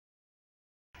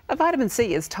Vitamin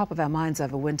C is top of our minds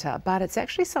over winter, but it's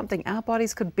actually something our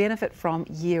bodies could benefit from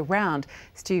year-round.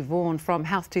 Stu Vaughan from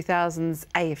Health 2000's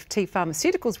AFT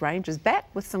Pharmaceuticals range is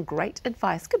back with some great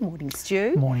advice. Good morning,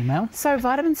 Stu. Morning, Mel. So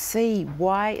vitamin C,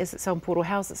 why is it so important?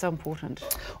 How is it so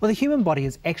important? Well, the human body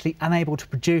is actually unable to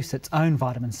produce its own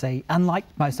vitamin C, unlike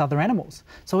most other animals.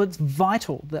 So it's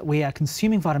vital that we are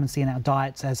consuming vitamin C in our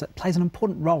diets, as it plays an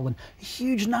important role in a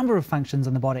huge number of functions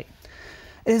in the body.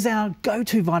 It is our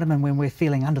go-to vitamin when we're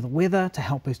feeling under the weather, to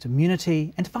help boost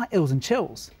immunity and to fight ills and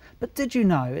chills. But did you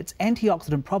know its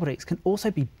antioxidant properties can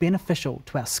also be beneficial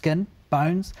to our skin,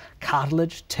 bones,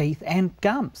 cartilage, teeth and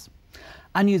gums?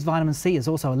 Unused vitamin C is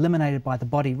also eliminated by the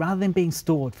body rather than being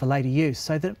stored for later use,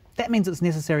 so that means it's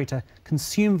necessary to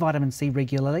consume vitamin C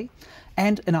regularly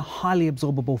and in a highly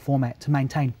absorbable format to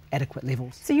maintain adequate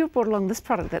levels. So you've brought along this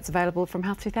product that's available from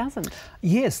Health 2000.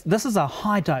 Yes, this is a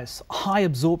high-dose,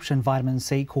 high-absorption vitamin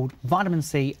C called Vitamin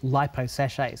C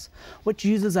Liposachets, which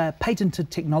uses a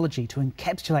patented technology to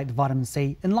encapsulate the vitamin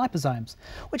C in liposomes,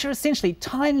 which are essentially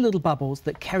tiny little bubbles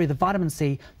that carry the vitamin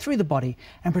C through the body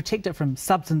and protect it from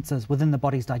substances within the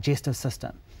body's digestive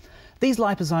system. These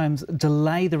liposomes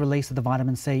delay the release of the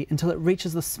vitamin C until it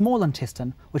reaches the small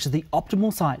intestine, which is the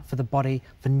optimal site for the body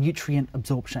for nutrient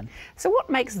absorption. So what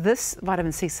makes this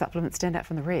vitamin C supplement stand out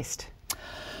from the rest?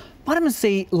 Vitamin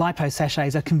C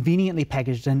liposachets are conveniently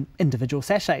packaged in individual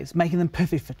sachets, making them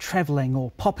perfect for travelling or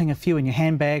popping a few in your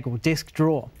handbag or desk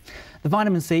drawer. The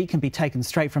vitamin C can be taken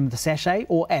straight from the sachet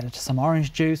or added to some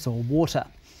orange juice or water.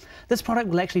 This product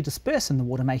will actually disperse in the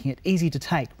water, making it easy to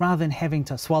take rather than having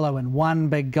to swallow in one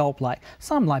big gulp like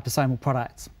some liposomal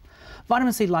products.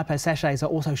 Vitamin C liposachets are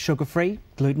also sugar-free,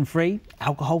 gluten-free,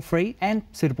 alcohol-free and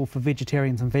suitable for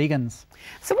vegetarians and vegans.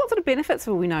 So what sort of benefits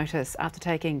will we notice after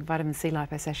taking vitamin C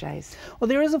liposachets? Well,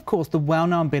 there is of course the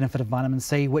well-known benefit of vitamin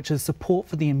C, which is support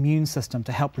for the immune system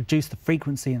to help reduce the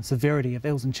frequency and severity of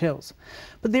ills and chills.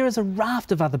 But there is a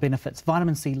raft of other benefits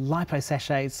vitamin C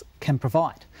liposachets can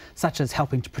provide, such as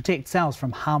helping to protect cells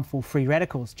from harmful free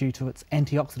radicals due to its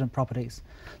antioxidant properties,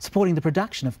 supporting the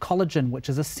production of collagen, which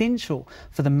is essential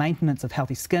for the maintenance of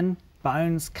healthy skin,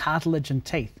 bones, cartilage and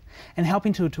teeth, and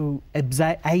helping to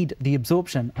aid the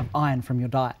absorption of iron from your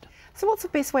diet. So what's the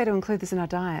best way to include this in our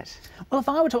diet? Well, if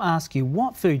I were to ask you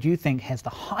what food you think has the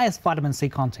highest vitamin C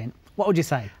content, what would you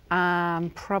say?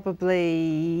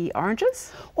 Probably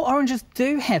oranges? Well, oranges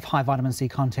do have high vitamin C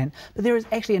content, but there is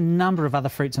actually a number of other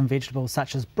fruits and vegetables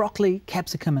such as broccoli,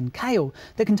 capsicum and kale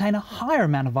that contain a higher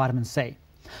amount of vitamin C.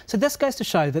 So this goes to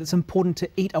show that it's important to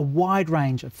eat a wide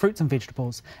range of fruits and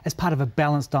vegetables as part of a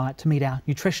balanced diet to meet our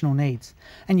nutritional needs,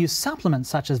 and use supplements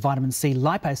such as vitamin C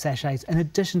liposachets in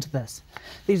addition to this.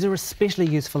 These are especially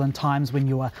useful in times when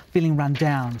you are feeling run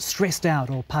down, stressed out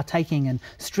or partaking in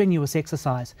strenuous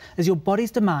exercise, as your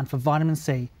body's demand for vitamin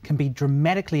C can be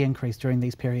dramatically increased during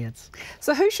these periods.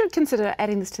 So who should consider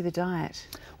adding this to their diet?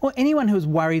 Well, anyone who is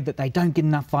worried that they don't get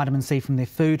enough vitamin C from their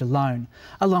food alone,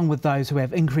 along with those who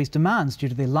have increased demands due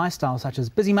to their lifestyle, such as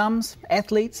busy mums,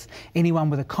 athletes,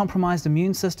 anyone with a compromised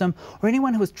immune system, or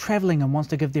anyone who is travelling and wants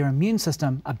to give their immune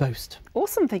system a boost.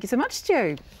 Awesome, thank you so much,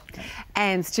 Stu.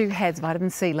 And Stu has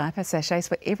vitamin C liposachets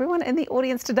for everyone in the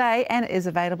audience today and is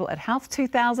available at Health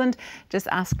 2000. Just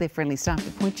ask their friendly staff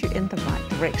to point you in the right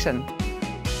direction.